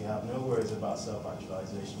 you have no worries about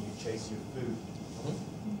self-actualization, you chase your food.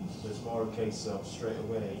 So it's more a case of straight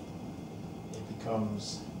away, it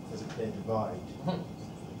becomes, there's a clear divide.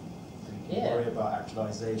 You can worry about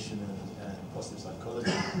actualization and positive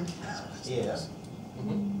psychology here,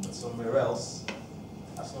 but somewhere else,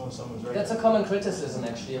 that's a common criticism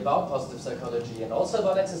actually about positive psychology and also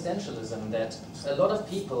about existentialism, that a lot of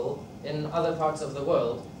people in other parts of the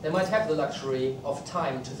world, they might have the luxury of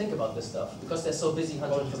time to think about this stuff because they're so busy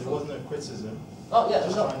hunting for food. It wasn't a criticism. Oh yeah,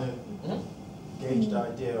 just sure. trying to engaged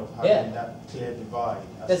idea of having that clear divide.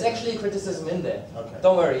 There's actually criticism in there. Okay.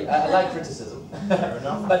 Don't worry, I like criticism. Fair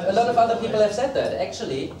enough. But a lot of other people have said that.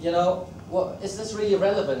 Actually, you know, is this really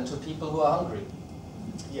relevant to people who are hungry?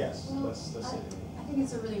 Yes, that's it. I think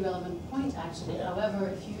it's a really relevant point, actually. Yeah.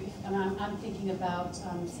 However, I'm thinking about,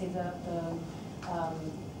 say,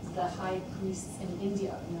 the high priests in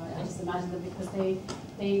India. You know, I just imagine them because they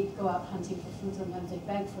go out hunting for food. Sometimes they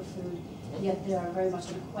beg for food. Yet they are very much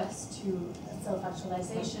on a quest to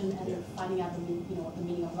self-actualization and finding out what the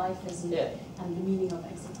meaning of life is and the meaning of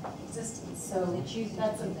existence. So they choose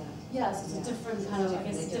that's to do that. Yes, it's a different kind of, I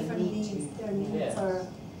guess, different needs. Their needs are,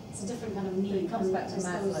 it's a different kind of need. It comes back to and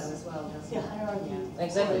Maslow as well, doesn't it? hierarchy.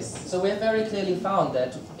 Exactly. So we have very clearly found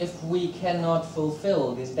that if we cannot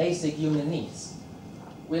fulfill these basic human needs,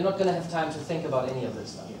 we're not going to have time to think about any of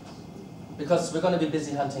this stuff. Because we're going to be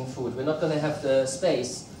busy hunting food. We're not going to have the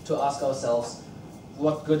space to ask ourselves,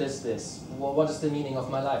 what good is this? What is the meaning of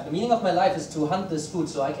my life? The meaning of my life is to hunt this food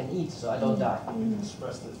so I can eat, so I don't die. You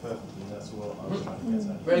expressed it perfectly, that's what I was trying to get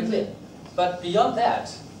at. Very clear. But beyond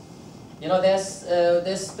that, you know,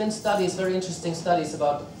 there's been studies, very interesting studies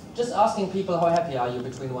about just asking people how happy are you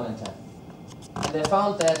between 1 and 10. And they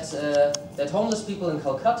found that homeless people in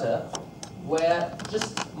Calcutta were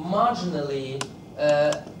just marginally,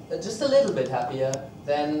 just a little bit happier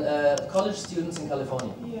than college students in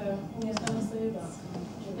California. Yeah, I was going to say that.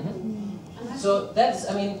 So that's,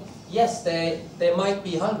 I mean, yes, they might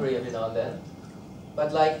be hungry every now and then,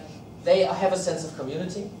 but like, they have a sense of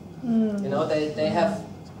community. You know,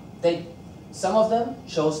 some of them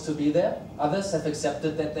chose to be there, others have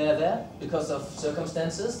accepted that they're there because of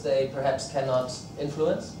circumstances they perhaps cannot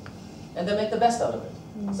influence, and they make the best out of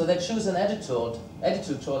it. So they choose an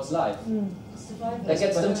attitude towards life that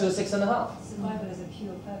gets them to a 6.5. Survival is a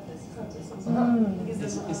pure purpose.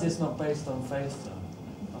 Is this not based on faith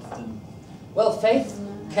though? Often. Well, faith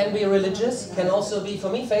can be religious, can also be, for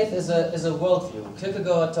me, faith is a worldview.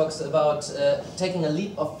 Kierkegaard talks about taking a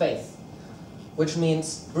leap of faith, which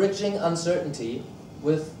means bridging uncertainty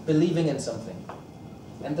with believing in something.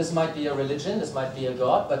 And this might be a religion, this might be a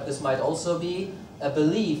god, but this might also be a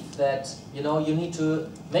belief that, you know, you need to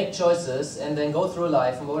make choices and then go through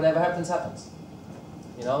life and whatever happens, happens.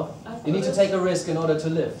 You know, you need to take a risk in order to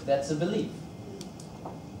live. That's a belief.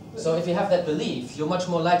 So if you have that belief, you're much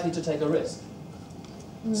more likely to take a risk.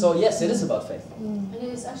 So yes, it is about faith. And it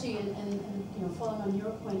is actually, and following on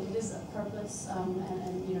your point, it is a purpose,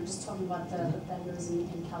 and just talking about the beggars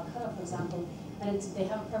in Calcutta, for example, and they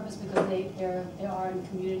have a purpose because they are in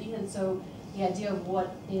community, and so the idea of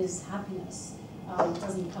what is happiness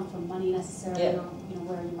doesn't come from money necessarily, or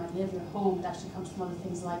where you might live, your home. It actually comes from other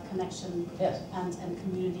things like connection and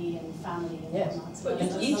community and family and whatnot. So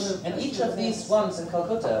and each of these ones in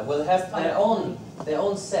Calcutta will have their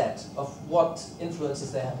own set of what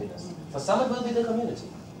influences their happiness. For some it will be the community.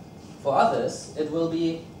 For others it will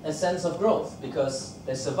be a sense of growth because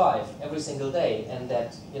they survive every single day and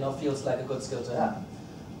that feels like a good skill to have.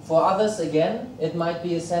 For others again it might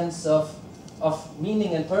be a sense of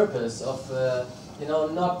meaning and purpose, of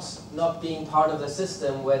not being part of the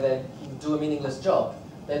system where they do a meaningless job.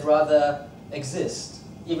 They'd rather exist,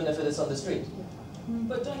 even if it is on the street.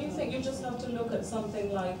 But don't you think you just have to look at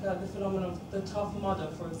something like the phenomenon of the tough mudder,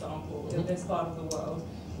 for example, in this part of the world,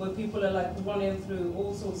 where people are like running through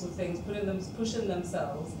all sorts of things, pushing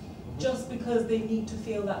themselves, just because they need to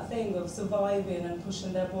feel that thing of surviving and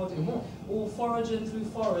pushing their body, or foraging through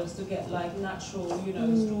forests to get like natural,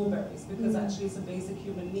 strawberries, because actually it's a basic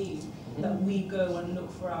human need that we go and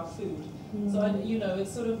look for our food. So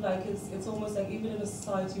it's sort of like it's almost like even in a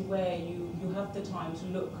society where you have the time to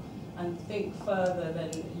look and think further than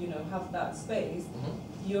have that space,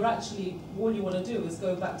 you're actually all you want to do is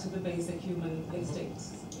go back to the basic human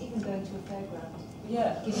instincts. Even going to a fairground.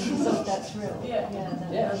 Yeah. Giving yourself that thrill. Yeah.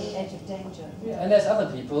 On the edge of danger. Yeah. And there's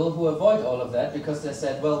other people who avoid all of that because they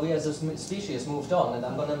said, well, we as a species moved on and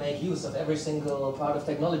I'm going to make use of every single part of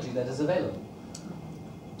technology that is available.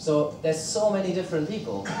 So there's so many different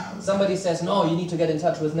people. Somebody says, no, you need to get in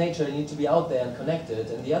touch with nature, you need to be out there and connected.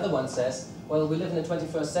 And the other one says, well, we live in the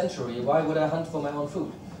 21st century, why would I hunt for my own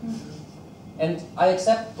food? And I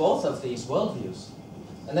accept both of these worldviews.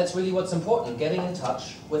 And that's really what's important, getting in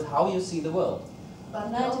touch with how you see the world. But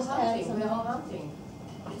we're all hunting. We're all hunting.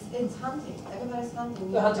 It's hunting. Everybody's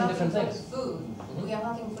hunting. We're hunting different things. For food. We are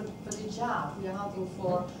hunting for the job. We are hunting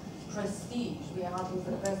for prestige. We are hunting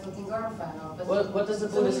for the best-looking girlfriend. Or What does the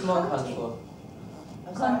Buddhist monk hunt for?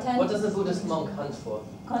 Content. What does the Buddhist monk hunt for?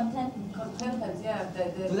 Contentment, yeah.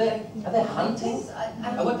 Are they hunting?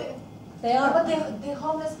 They are. But the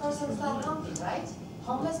homeless person is not hunting, right?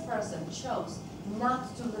 Homeless person chose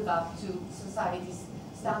not to live up to society's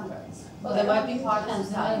standards. Well, they might be part of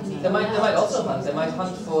society. They might also hunt. They might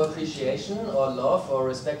hunt for appreciation or love or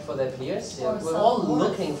respect for their peers. Yeah, we're all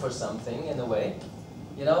looking for something in a way,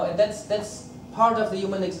 you know, and that's part of the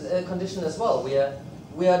human condition as well.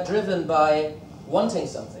 We are driven by wanting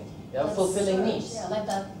something, yeah, fulfilling needs. Yeah, like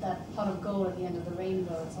that pot of gold at the end of the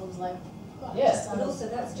rainbow. It's always like, oh, yeah. But also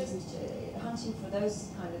that's just hunting for those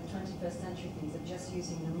kind of 21st century things of just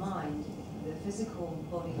using the mind. The physical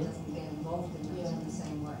body doesn't get involved in that in the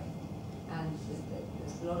same way. And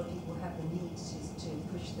a lot of people have the need to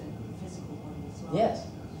push the physical body as well. Yes,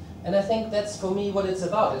 and I think that's for me what it's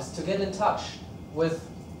about, is to get in touch with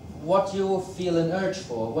what you feel an urge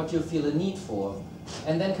for, what you feel a need for,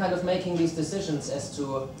 and then kind of making these decisions as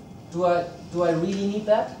to, do I really need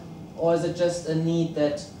that? Or is it just a need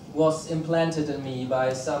that was implanted in me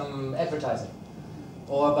by some advertising?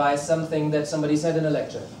 Or by something that somebody said in a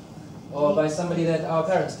lecture? Or by somebody that our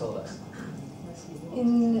parents told us?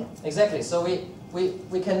 Exactly, so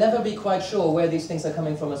we can never be quite sure where these things are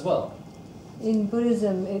coming from as well. In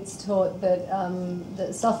Buddhism, it's taught that,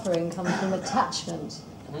 that suffering comes from attachment.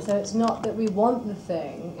 So it's not that we want the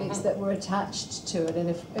thing, it's that we're attached to it,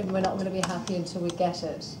 and we're not going to be happy until we get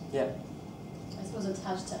it. Yeah. I suppose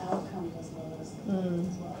attached to outcomes as well as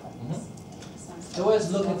We're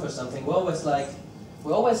always looking for something. We're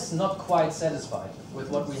always not quite satisfied with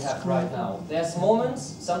what we have right now. There's moments,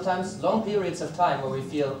 sometimes long periods of time, where we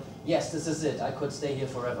feel, yes, this is it, I could stay here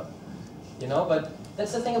forever. You know, but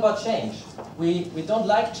that's the thing about change. We don't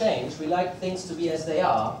like change, we like things to be as they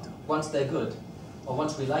are, once they're good, or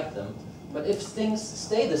once we like them. But if things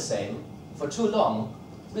stay the same for too long,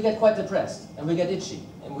 we get quite depressed, and we get itchy,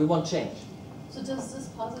 and we want change. So does this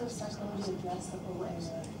positive psychology address the whole area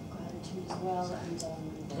of gratitude as well?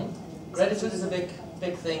 And gratitude is a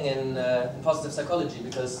big thing in positive psychology,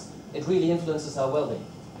 because it really influences our well-being.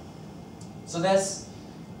 So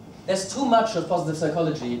there's too much of positive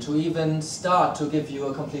psychology to even start to give you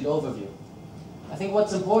a complete overview. I think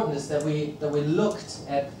what's important is that we looked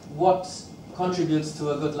at what contributes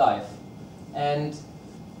to a good life, and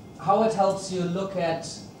how it helps you look at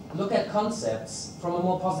concepts from a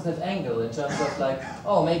more positive angle, in terms of like,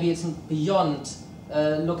 oh, maybe it's beyond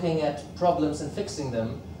looking at problems and fixing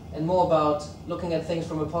them, and more about looking at things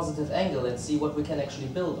from a positive angle and see what we can actually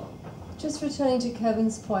build on. Just returning to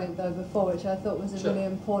Kevin's point though before, which I thought was a really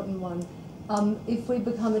important one, if we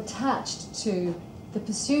become attached to the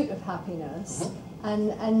pursuit of happiness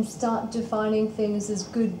and start defining things as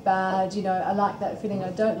good, bad, you know, I like that feeling,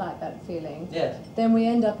 I don't like that feeling, then we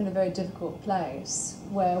end up in a very difficult place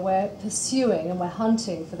where we're pursuing and we're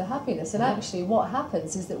hunting for the happiness. And actually what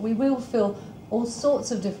happens is that we will feel all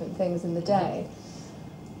sorts of different things in the day.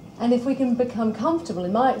 And if we can become comfortable,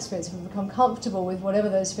 in my experience, if we become comfortable with whatever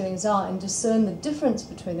those feelings are and discern the difference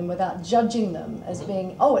between them without judging them as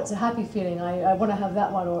being, oh, it's a happy feeling, I want to have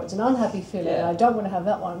that one, or it's an unhappy feeling, I don't want to have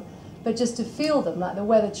that one, but just to feel them, like the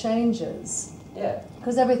weather changes.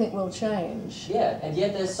 Because everything will change. And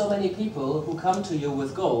yet there's so many people who come to you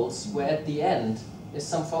with goals where at the end is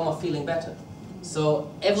some form of feeling better.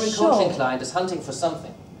 So every coaching client is hunting for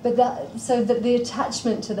something. But so that the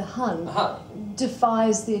attachment to the hunt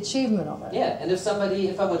defies the achievement of it. And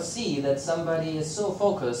if I would see that somebody is so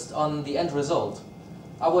focused on the end result,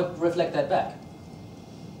 I would reflect that back.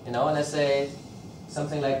 You know, and I say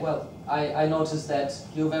something like, well, I noticed that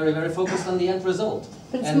you're very, very focused on the end result.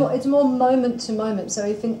 But it's more moment to moment. So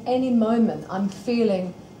if in any moment I'm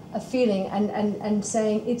feeling a feeling and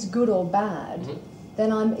saying it's good or bad,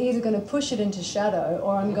 then I'm either going to push it into shadow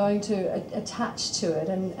or I'm going to attach to it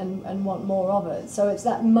and want more of it. So it's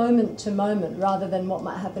that moment to moment rather than what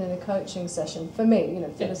might happen in a coaching session, for me, you know,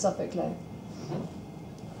 philosophically.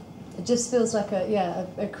 It just feels like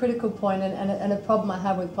a critical point and a problem I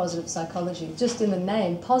have with positive psychology. Just in the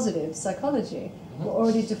name, positive psychology, we're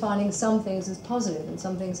already defining some things as positive and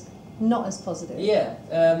some things not as positive.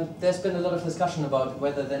 There's been a lot of discussion about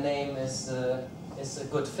whether the name is a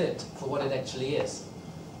good fit for what it actually is.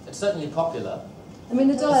 It's certainly popular. I mean,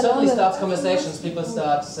 the Dalai Lama... It certainly starts conversations. People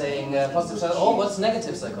start saying positive psychology. Oh, what's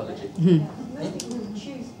negative psychology? Most people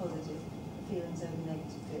choose positive feelings over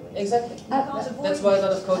negative feelings. Exactly. You can't avoid That's why a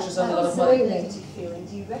lot of coaches have a lot of money. negative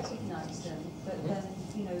feelings. You recognise them, but then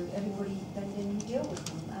you know everybody. Then you deal with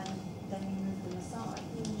them, and then you move them aside.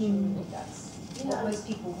 Surely that's what most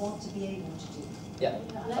people want to be able to do.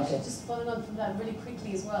 And actually, just following on from that really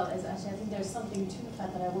quickly as well, is actually I think there's something to the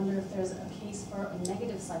fact that I wonder if there's a case for a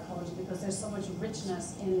negative psychology, because there's so much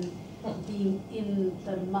richness in being in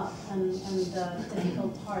the muck and the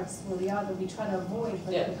difficult parts where we are that we try to avoid,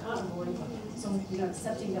 but we can't avoid. So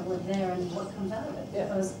accepting that we're there and what comes out of it. Yeah.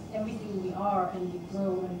 Because everything we are and we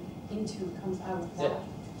grow into comes out of that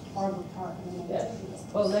horrible part of the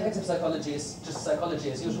negativity. Well, negative psychology is just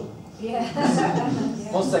psychology as usual. Yeah.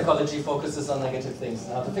 Most psychology focuses on negative things,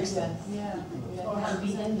 how to fix them. Or how to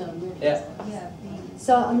be in them, really. Yeah.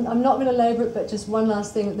 So I'm not going to labour it, but just one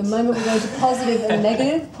last thing. At the moment we're going to positive and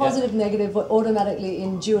negative. Positive, negative, we're automatically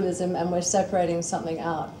in dualism and we're separating something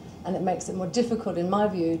out. And it makes it more difficult, in my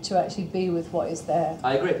view, to actually be with what is there.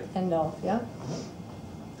 I agree. End of, yeah?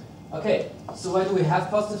 Okay, so why do we have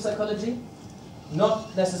positive psychology?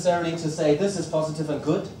 Not necessarily to say this is positive and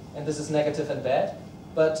good, and this is negative and bad,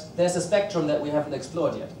 but there's a spectrum that we haven't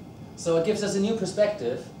explored yet. So it gives us a new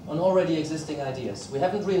perspective on already existing ideas. We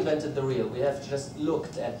haven't reinvented the wheel, we have just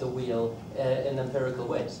looked at the wheel in empirical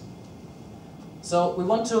ways. So we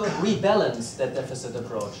want to rebalance that deficit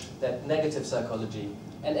approach, that negative psychology,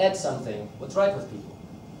 and add something, what's right with people.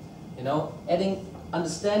 Adding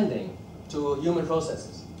understanding to human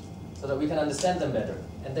processes, so that we can understand them better,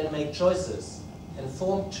 and then make choices,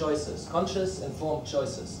 informed choices, conscious, informed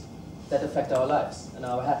choices, that affect our lives and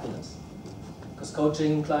our happiness. Because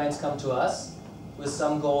coaching clients come to us with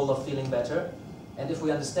some goal of feeling better, and if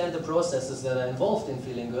we understand the processes that are involved in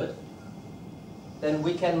feeling good, then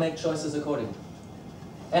we can make choices accordingly.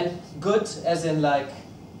 And good as in like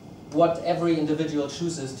what every individual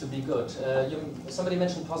chooses to be good. Somebody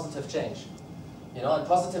mentioned positive change. And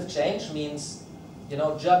positive change means,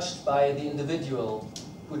 judged by the individual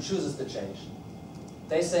who chooses the change.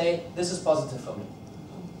 They say, this is positive for me.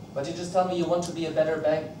 But you just tell me you want to be a better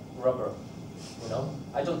bank robber.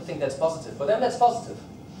 I don't think that's positive. For them, that's positive.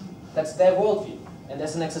 That's their worldview. And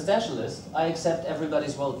as an existentialist, I accept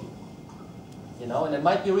everybody's worldview. And it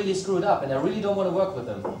might be really screwed up, and I really don't want to work with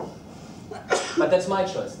them. But that's my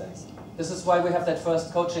choice then. This is why we have that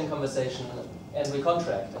first coaching conversation, and we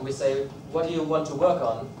contract, and we say, what do you want to work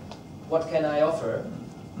on? What can I offer?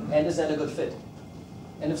 And is that a good fit?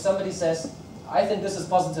 And if somebody says, I think this is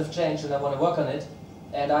positive change and I want to work on it,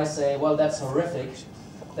 and I say, well, that's horrific,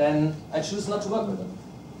 then I choose not to work with them.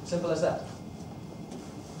 Simple as that.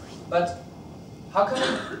 But how can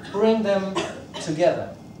we bring them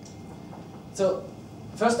together? So,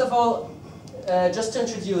 first of all, just to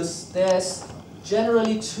introduce, there's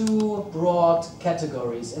generally two broad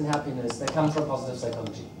categories in happiness that come from positive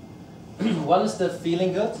psychology. One is the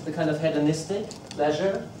feeling good, the kind of hedonistic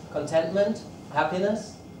pleasure, contentment,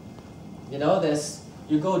 happiness.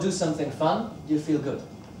 You go do something fun, you feel good.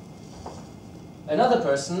 Another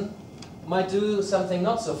person might do something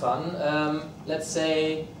not so fun, let's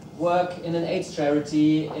say work in an AIDS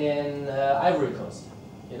charity in Ivory Coast.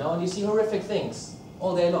 And you see horrific things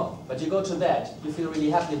all day long, but you go to bed, you feel really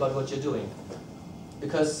happy about what you're doing.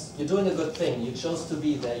 Because you're doing a good thing, you chose to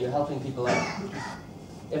be there, you're helping people out.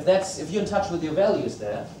 If you're in touch with your values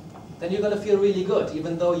there, then you're going to feel really good,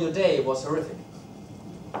 even though your day was horrific.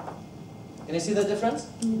 Can you see the difference?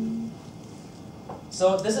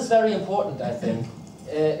 So this is very important, I think,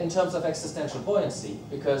 in terms of existential buoyancy,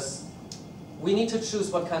 because we need to choose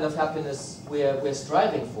what kind of happiness we're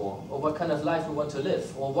striving for, or what kind of life we want to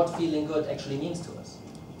live, or what feeling good actually means to us.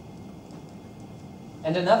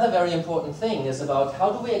 And another very important thing is about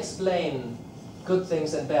how do we explain good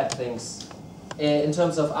things and bad things in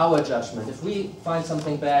terms of our judgment. If we find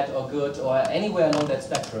something bad or good or anywhere along that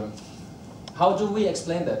spectrum, how do we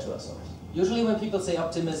explain that to ourselves? Usually when people say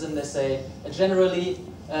optimism, they say generally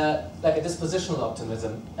like a dispositional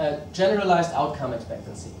optimism, generalized outcome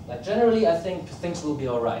expectancy. Like generally I think things will be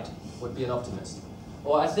alright, would be an optimist.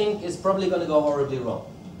 Or I think it's probably going to go horribly wrong.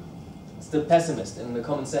 It's the pessimist in the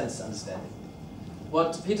common sense understanding.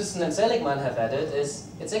 What Peterson and Seligman have added is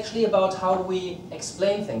it's actually about how we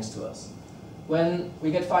explain things to us. When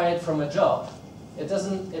we get fired from a job,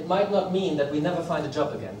 it might not mean that we never find a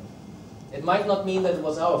job again. It might not mean that it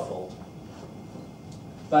was our fault.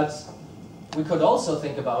 But we could also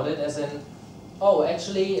think about it as in, oh,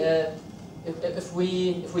 actually, if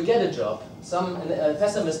we get a job, a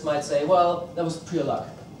pessimist might say, well, that was pure luck.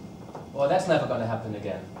 Or that's never going to happen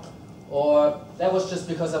again. Or that was just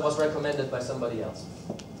because I was recommended by somebody else.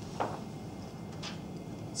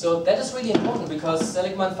 So that is really important because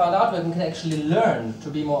Seligman found out that we can actually learn to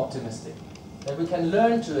be more optimistic. That we can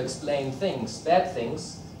learn to explain things, bad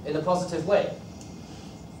things, in a positive way.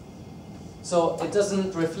 So it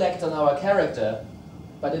doesn't reflect on our character,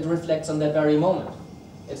 but it reflects on that very moment.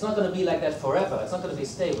 It's not going to be like that forever. It's not going to be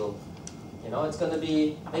stable. It's going to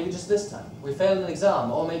be maybe just this time. We failed an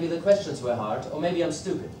exam, or maybe the questions were hard, or maybe I'm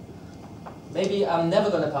stupid. Maybe I'm never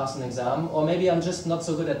going to pass an exam, or maybe I'm just not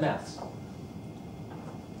so good at maths.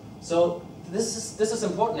 So this is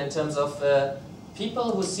important in terms of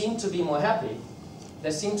people who seem to be more happy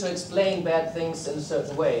They seem to explain bad things in a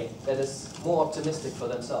certain way that is more optimistic for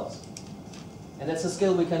themselves. And that's a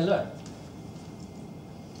skill we can learn.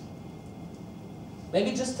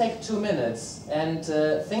 Maybe just take 2 minutes and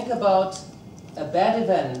think about a bad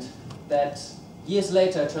event that years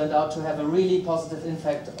later turned out to have a really positive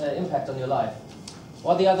impact on your life.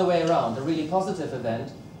 Or the other way around, a really positive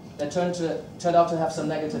event that turned out to have some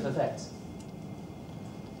negative effects.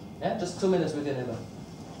 Yeah, just 2 minutes with your neighbor.